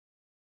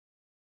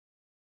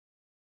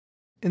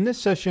In this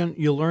session,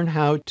 you'll learn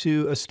how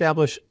to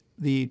establish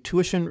the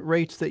tuition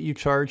rates that you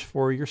charge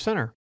for your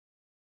center.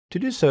 To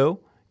do so,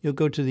 you'll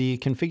go to the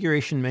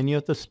configuration menu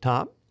at the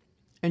top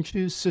and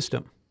choose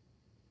System.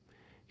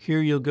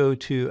 Here you'll go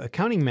to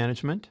Accounting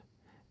Management,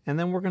 and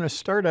then we're going to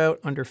start out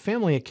under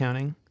Family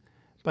Accounting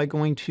by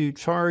going to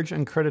Charge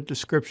and Credit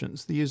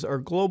Descriptions. These are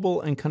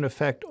global and can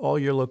affect all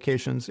your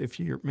locations if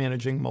you're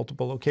managing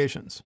multiple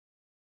locations.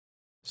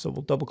 So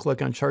we'll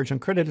double-click on Charge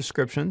and Credit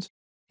Descriptions,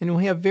 and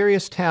we have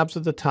various tabs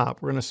at the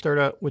top. We're going to start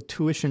out with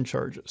tuition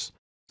charges.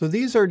 So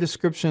these are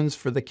descriptions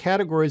for the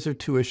categories of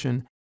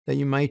tuition that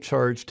you might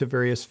charge to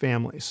various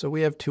families. So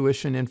we have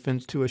tuition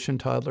infants, tuition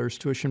toddlers,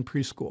 tuition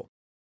preschool.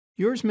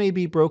 Yours may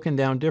be broken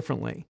down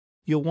differently.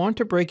 You'll want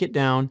to break it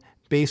down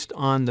based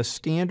on the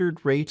standard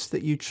rates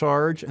that you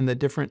charge and the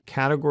different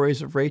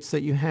categories of rates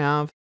that you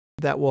have.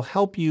 That will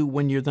help you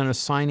when you're then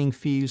assigning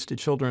fees to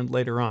children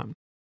later on.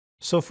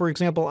 So for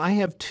example, I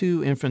have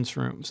two infants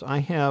rooms. I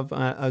have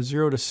a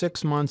 0 to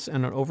 6 months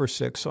and an over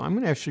 6. So I'm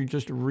going to actually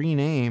just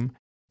rename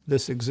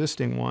this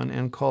existing one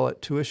and call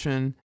it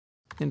tuition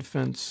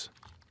infants.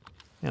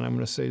 And I'm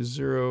going to say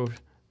 0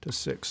 to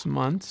 6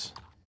 months.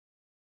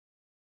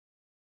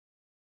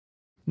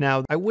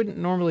 Now, I wouldn't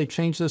normally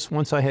change this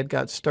once I had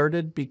got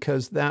started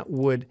because that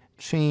would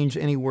change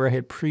anywhere I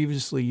had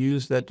previously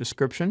used that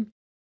description.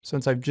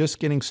 Since I'm just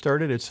getting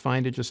started, it's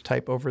fine to just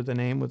type over the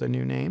name with a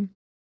new name.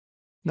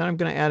 Then I'm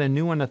going to add a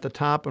new one at the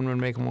top. I'm going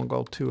to make one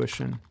called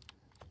tuition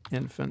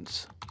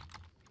infants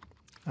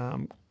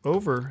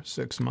over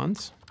 6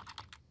 months.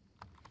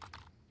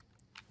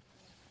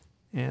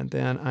 And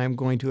then I'm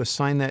going to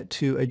assign that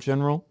to a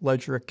general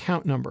ledger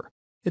account number.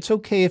 It's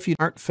okay if you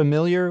aren't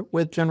familiar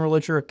with general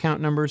ledger account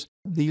numbers.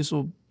 These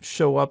will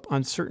show up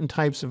on certain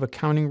types of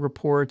accounting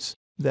reports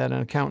that an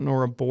accountant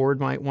or a board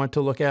might want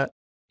to look at.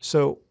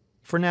 So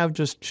for now,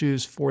 just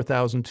choose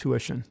 4,000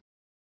 tuition.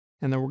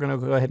 And then we're going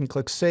to go ahead and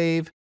click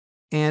Save.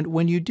 And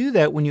when you do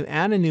that, when you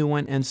add a new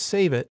one and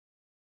save it,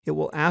 it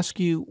will ask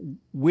you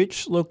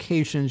which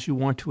locations you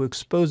want to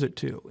expose it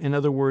to. In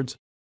other words,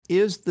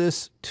 is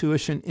this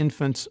tuition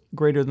infants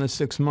greater than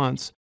 6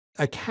 months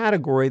a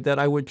category that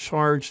I would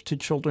charge to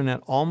children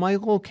at all my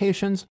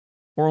locations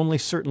or only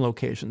certain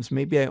locations?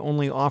 Maybe I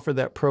only offer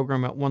that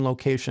program at one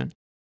location.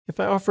 If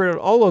I offer it at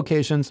all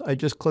locations, I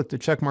just click the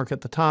check mark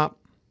at the top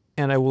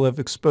and I will have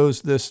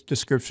exposed this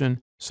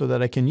description so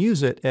that I can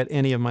use it at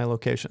any of my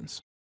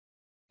locations.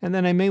 And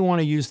then I may want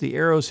to use the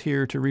arrows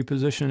here to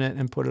reposition it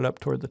and put it up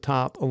toward the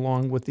top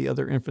along with the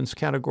other infants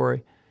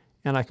category,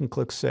 and I can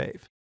click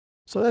Save.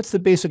 So that's the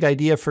basic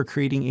idea for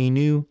creating a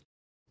new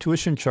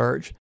tuition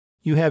charge.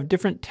 You have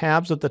different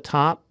tabs at the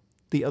top.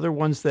 The other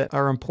ones that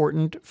are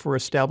important for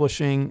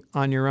establishing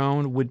on your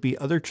own would be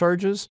other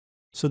charges.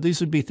 So these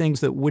would be things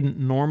that wouldn't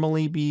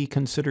normally be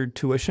considered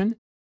tuition.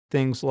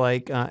 Things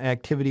like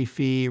activity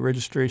fee,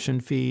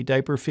 registration fee,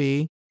 diaper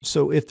fee.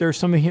 So if there's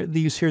some of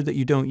these here that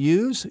you don't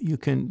use, you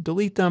can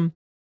delete them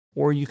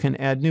or you can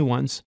add new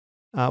ones.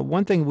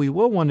 One thing we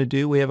will want to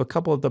do, we have a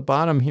couple at the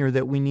bottom here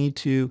that we need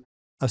to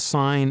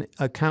assign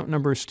account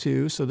numbers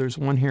to. So there's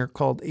one here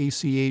called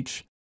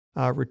ACH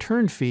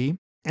return fee.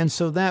 And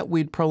so that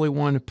we'd probably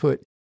want to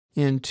put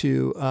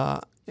into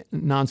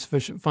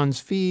non-sufficient funds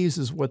fees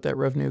is what that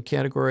revenue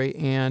category.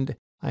 And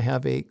I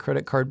have a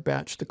credit card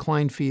batch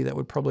decline fee that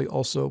would probably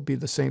also be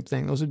the same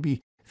thing. Those would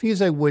be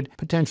fees I would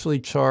potentially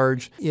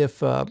charge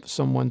if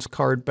someone's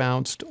card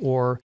bounced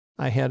or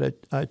I had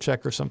a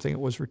check or something that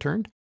was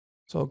returned.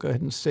 So I'll go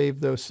ahead and save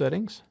those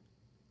settings.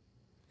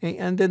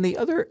 And then the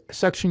other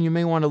section you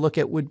may want to look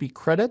at would be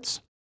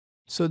credits.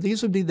 So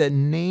these would be the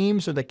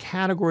names or the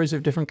categories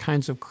of different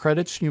kinds of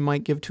credits you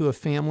might give to a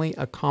family.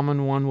 A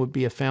common one would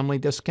be a family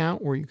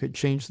discount, or you could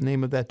change the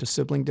name of that to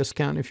sibling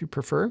discount if you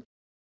prefer.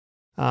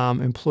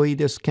 Employee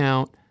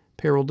discount,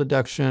 payroll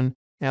deduction,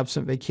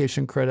 absent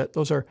vacation credit.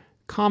 Those are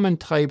common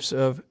types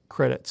of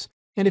credits.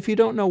 And if you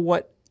don't know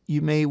what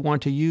you may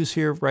want to use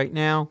here right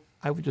now,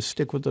 I would just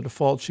stick with the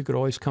defaults. You could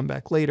always come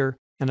back later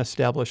and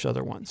establish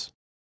other ones.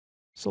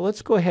 So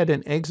let's go ahead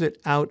and exit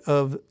out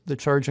of the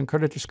charge and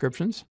credit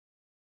descriptions.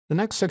 The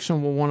next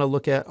section we'll want to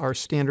look at are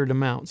standard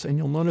amounts. And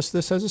you'll notice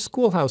this has a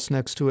schoolhouse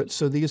next to it.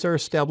 So these are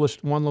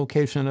established one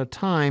location at a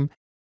time,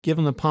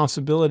 given the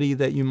possibility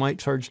that you might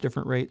charge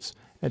different rates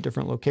at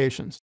different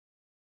locations.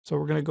 So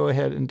we're going to go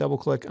ahead and double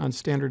click on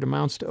standard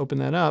amounts to open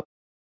that up.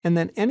 And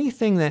then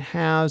anything that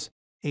has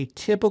a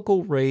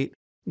typical rate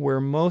where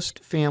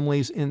most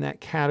families in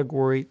that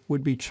category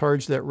would be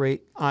charged that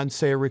rate on,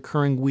 say, a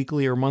recurring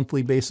weekly or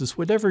monthly basis,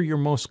 whatever your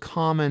most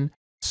common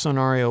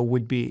scenario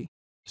would be.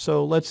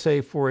 So let's say,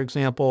 for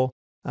example,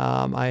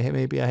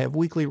 maybe I have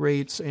weekly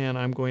rates and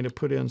I'm going to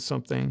put in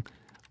something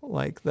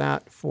like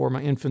that for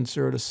my infants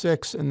 0 to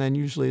 6. And then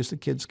usually as the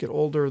kids get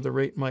older, the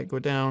rate might go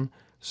down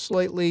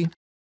slightly.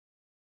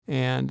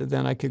 And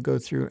then I could go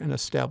through and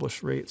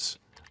establish rates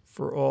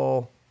for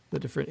all the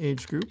different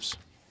age groups.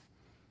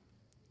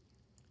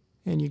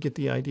 And you get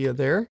the idea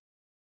there.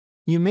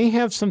 You may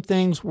have some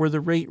things where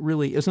the rate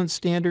really isn't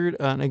standard.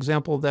 An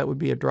example of that would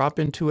be a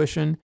drop-in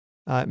tuition.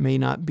 It may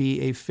not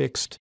be a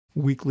fixed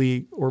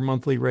weekly or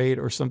monthly rate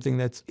or something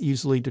that's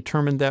easily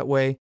determined that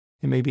way.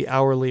 It may be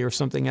hourly or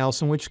something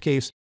else, in which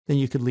case then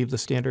you could leave the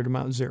standard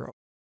amount 0.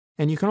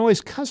 And you can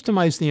always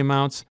customize the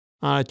amounts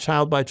on a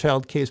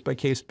child-by-child,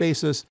 case-by-case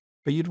basis,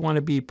 but you'd want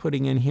to be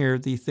putting in here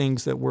the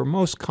things that were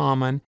most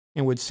common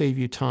and would save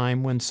you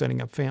time when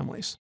setting up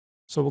families.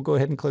 So we'll go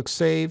ahead and click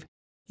Save.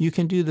 You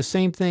can do the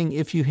same thing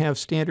if you have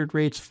standard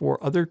rates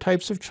for other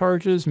types of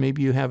charges.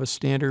 Maybe you have a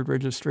standard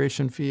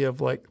registration fee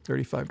of like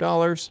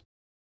 $35.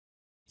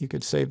 You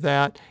could save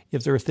that.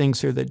 If there are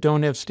things here that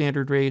don't have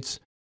standard rates,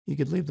 you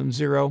could leave them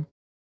 0.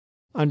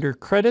 Under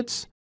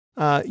credits,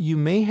 you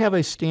may have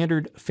a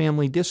standard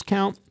family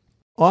discount.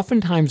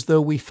 Oftentimes,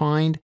 though, we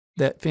find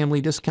that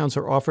family discounts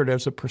are offered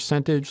as a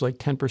percentage, like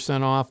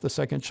 10% off the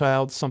second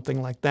child,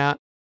 something like that.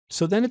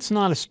 So then it's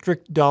not a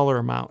strict dollar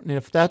amount. And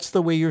if that's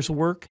the way yours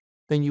work,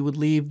 then you would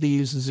leave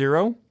these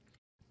 0.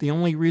 The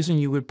only reason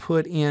you would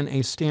put in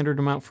a standard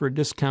amount for a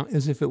discount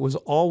is if it was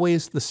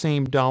always the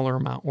same dollar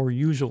amount, or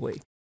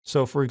usually.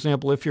 So for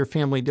example, if your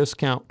family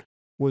discount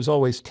was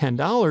always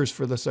 $10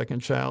 for the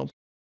second child,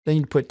 then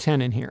you'd put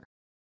 10 in here.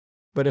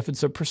 But if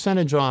it's a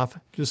percentage off,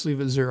 just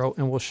leave it 0,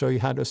 and we'll show you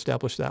how to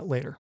establish that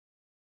later.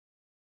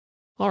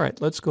 All right,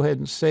 let's go ahead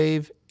and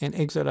save and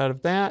exit out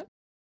of that.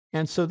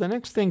 And so the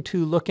next thing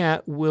to look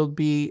at will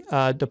be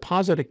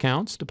deposit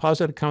accounts.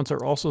 Deposit accounts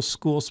are also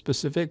school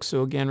specific.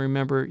 So again,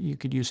 remember, you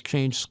could use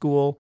change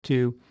school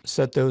to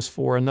set those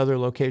for another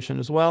location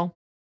as well.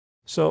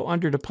 So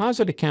under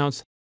deposit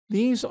accounts,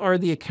 these are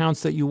the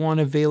accounts that you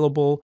want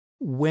available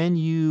when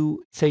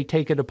you, say,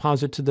 take a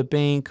deposit to the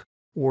bank,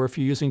 or if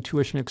you're using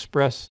Tuition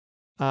Express,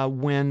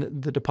 when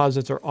the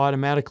deposits are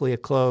automatically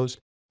closed.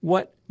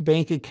 What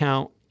bank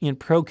account in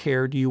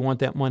Procare do you want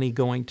that money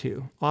going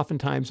to?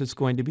 Oftentimes it's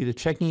going to be the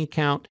checking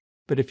account,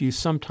 but if you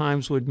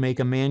sometimes would make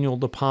a manual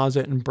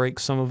deposit and break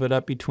some of it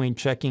up between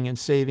checking and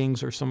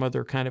savings or some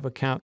other kind of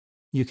account,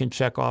 you can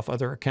check off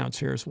other accounts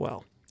here as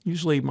well.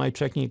 Usually my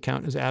checking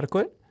account is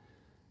adequate,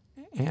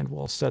 and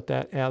we'll set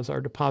that as our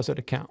deposit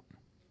account.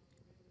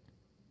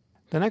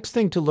 The next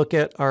thing to look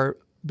at are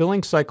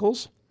billing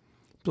cycles.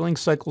 Billing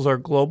cycles are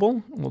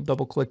global. We'll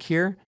double click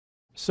here.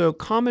 So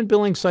common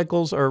billing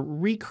cycles are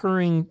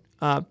recurring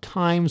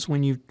times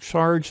when you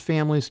charge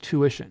families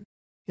tuition.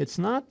 It's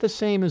not the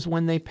same as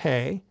when they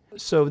pay.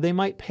 So they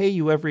might pay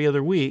you every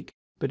other week,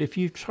 but if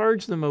you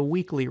charge them a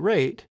weekly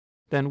rate,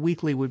 then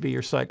weekly would be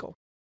your cycle.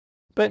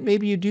 But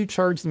maybe you do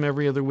charge them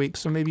every other week,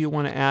 so maybe you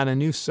want to add a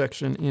new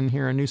section in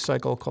here, a new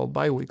cycle called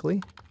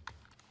biweekly.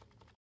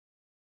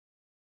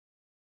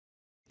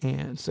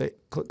 And say,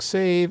 click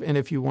Save, and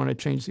if you want to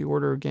change the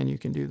order again, you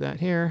can do that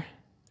here.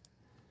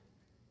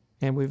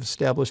 And we've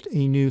established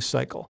a new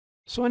cycle.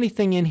 So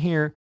anything in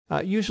here,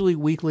 usually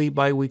weekly,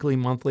 biweekly,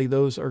 monthly,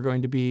 those are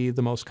going to be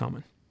the most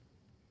common.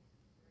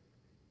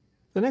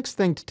 The next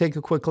thing to take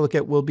a quick look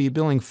at will be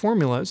billing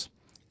formulas.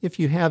 If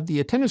you have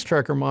the attendance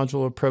tracker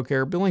module of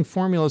Procare, billing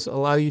formulas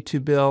allow you to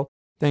bill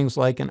things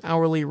like an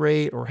hourly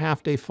rate or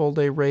half-day,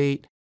 full-day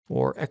rate,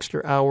 or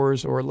extra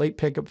hours or late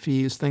pickup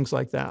fees, things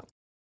like that.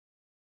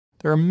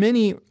 There are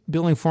many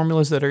billing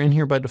formulas that are in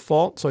here by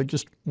default, so I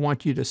just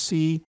want you to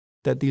see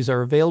that these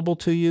are available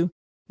to you.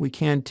 We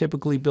can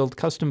typically build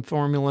custom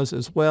formulas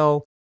as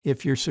well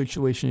if your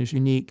situation is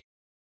unique.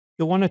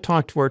 You'll want to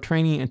talk to our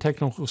training and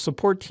technical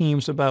support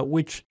teams about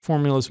which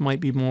formulas might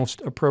be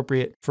most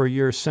appropriate for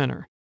your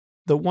center.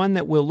 The one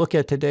that we'll look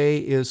at today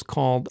is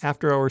called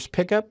After Hours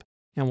Pickup,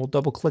 and we'll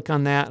double click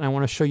on that, and I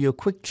want to show you a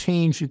quick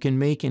change you can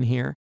make in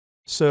here.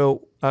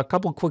 So a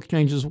couple of quick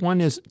changes.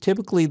 One is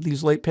typically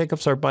these late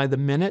pickups are by the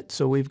minute,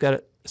 so we've got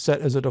it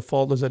set as a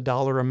default as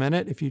 $1 a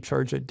minute. If you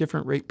charge a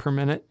different rate per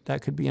minute,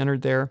 that could be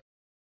entered there.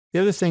 The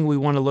other thing we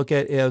want to look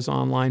at is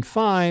on line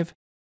 5,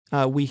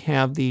 we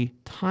have the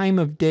time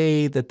of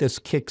day that this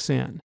kicks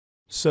in.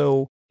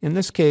 So in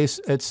this case,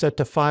 it's set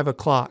to 5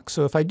 o'clock.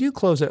 So if I do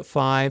close at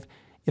 5,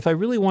 if I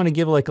really want to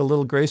give like a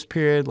little grace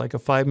period, like a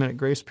 5-minute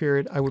grace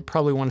period, I would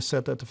probably want to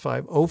set that to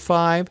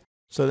 5:05.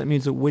 So that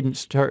means it wouldn't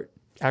start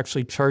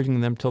actually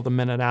charging them till the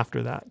minute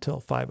after that, till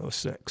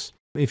 5:06.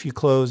 If you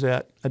close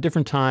at a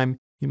different time,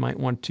 you might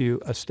want to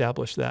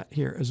establish that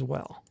here as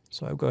well.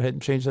 So I'll go ahead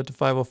and change that to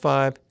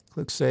 5:05,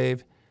 click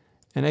Save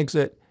and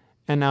Exit,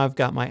 and now I've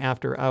got my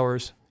after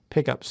hours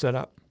pickup set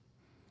up.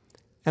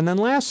 And then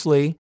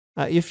lastly,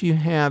 if you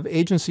have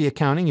agency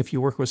accounting, if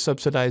you work with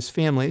subsidized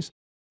families,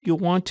 you'll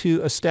want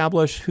to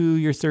establish who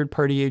your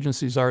third-party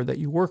agencies are that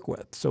you work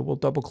with. So we'll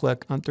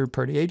double-click on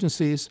third-party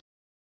agencies.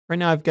 Right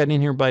now I've got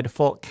in here by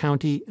default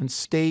county and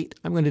state.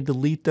 I'm going to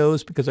delete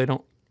those because I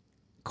don't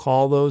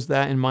call those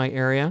that in my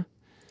area.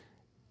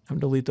 I'm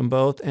going to delete them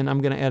both, and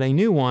I'm going to add a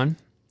new one,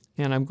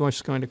 and I'm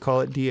just going to call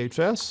it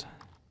DHS.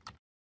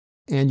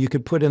 And you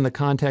could put in the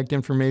contact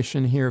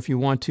information here if you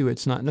want to.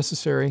 It's not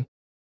necessary.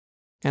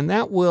 And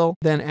that will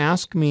then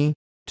ask me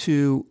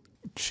to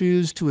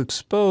choose to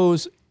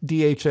expose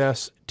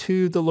DHS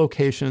to the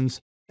locations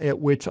at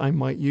which I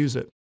might use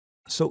it.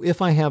 So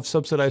if I have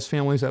subsidized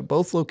families at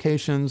both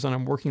locations and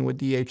I'm working with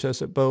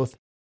DHS at both,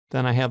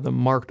 then I have them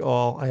marked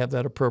all. I have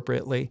that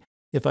appropriately.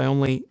 If I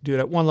only do it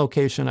at one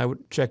location, I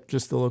would check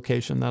just the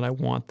location that I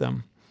want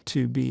them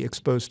to be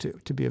exposed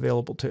to be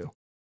available to.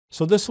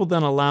 So this will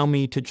then allow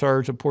me to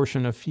charge a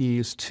portion of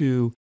fees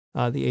to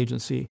the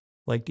agency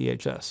like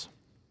DHS.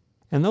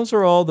 And those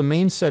are all the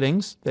main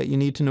settings that you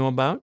need to know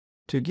about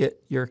to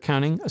get your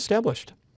accounting established.